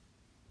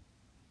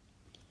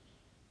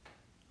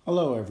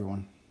Hello,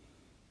 everyone.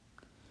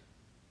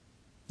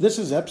 This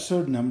is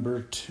episode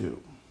number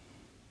 2.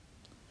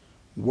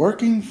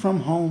 Working from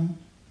home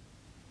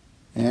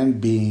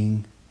and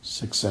being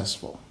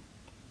successful.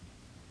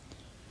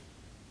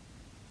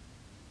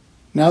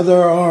 Now,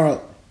 there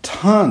are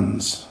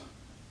tons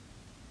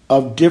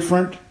of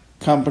different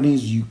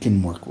companies you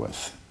can work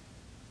with.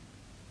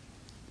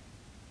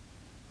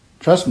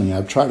 Trust me,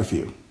 I've tried a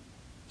few.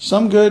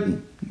 Some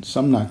good,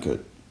 some not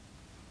good.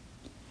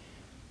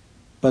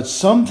 But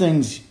some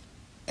things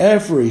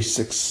every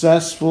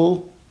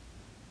successful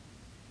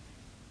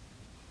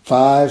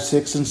 5,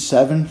 6, and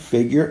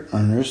 7-figure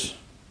earners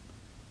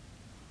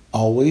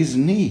always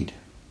need.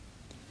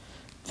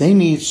 They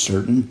need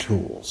certain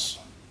tools.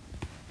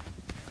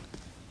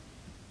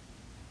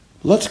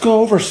 Let's go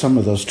over some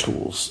of those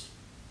tools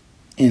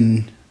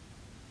in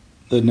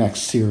the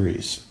next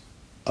series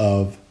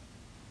of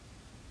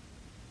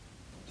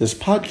this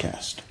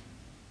podcast.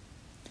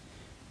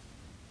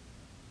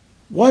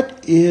 What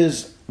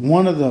is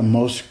one of the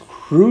most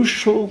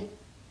crucial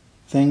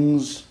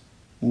things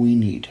we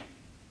need?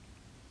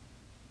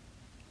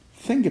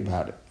 Think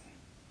about it.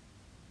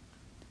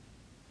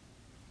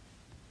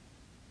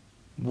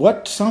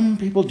 What some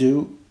people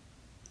do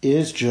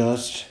is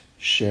just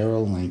share a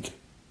link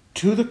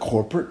to the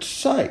corporate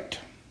site.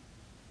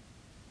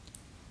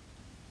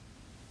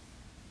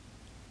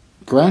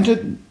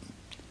 Granted,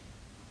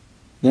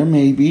 there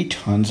may be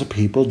tons of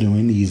people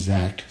doing the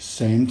exact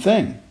same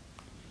thing.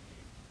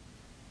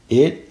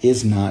 It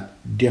is not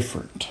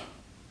different.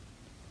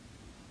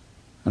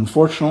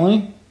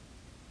 Unfortunately,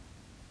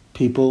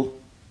 people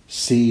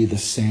see the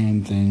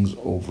same things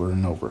over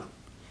and over.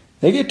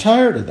 They get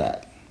tired of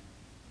that.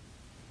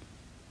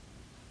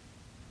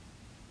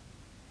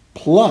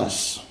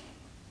 Plus,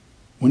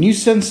 when you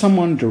send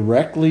someone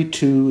directly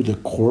to the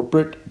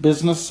corporate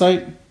business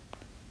site,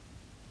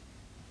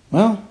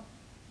 well,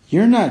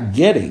 you're not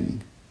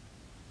getting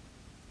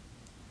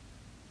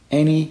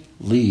any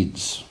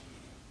leads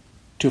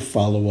to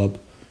follow up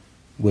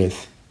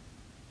with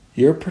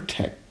your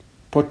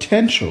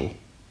potential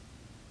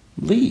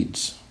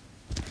leads.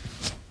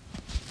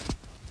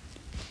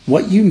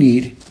 What you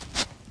need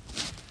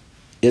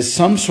is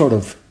some sort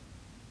of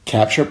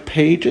capture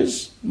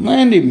pages,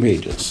 landing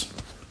pages.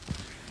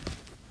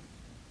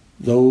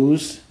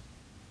 Those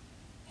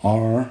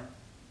are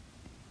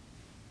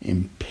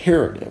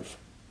imperative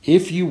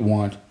if you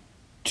want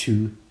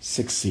to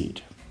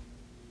succeed.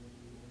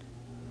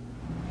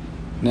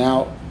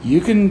 Now,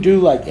 you can do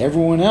like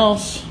everyone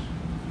else.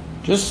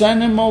 Just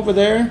send them over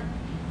there.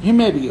 You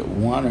maybe get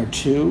 1 or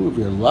 2 if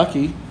you're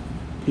lucky.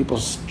 People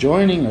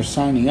joining or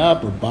signing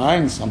up or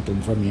buying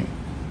something from you.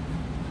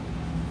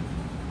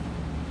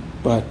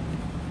 But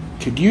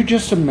could you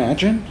just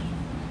imagine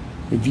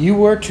if you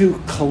were to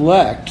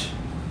collect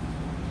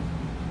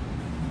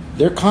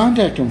their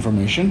contact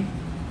information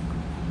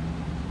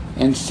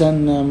and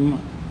send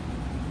them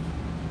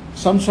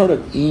some sort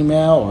of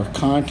email or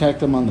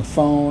contact them on the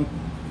phone,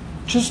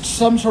 just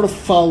some sort of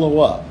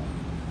follow-up?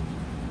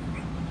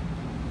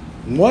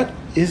 What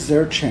is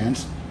their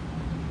chance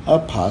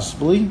of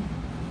possibly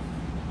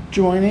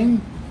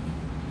joining,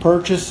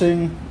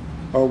 purchasing,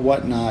 or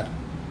whatnot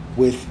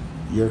with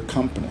your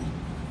company?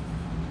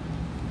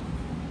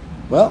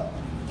 Well,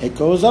 it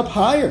goes up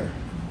higher.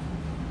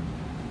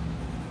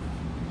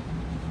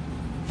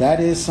 That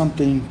is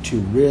something to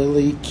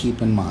really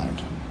keep in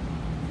mind.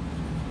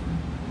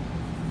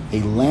 A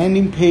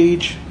landing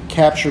page,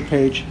 capture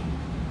page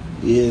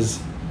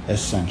is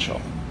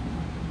essential.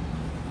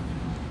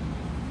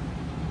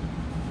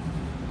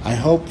 I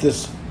hope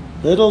this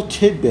little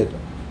tidbit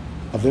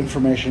of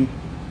information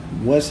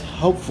was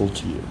helpful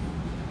to you.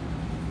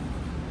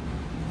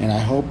 And I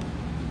hope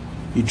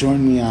you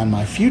join me on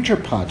my future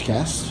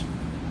podcast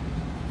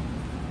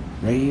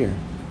right here.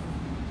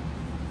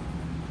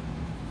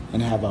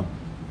 And have a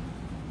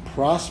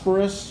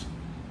prosperous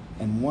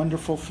and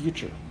wonderful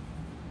future.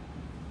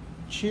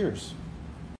 Cheers.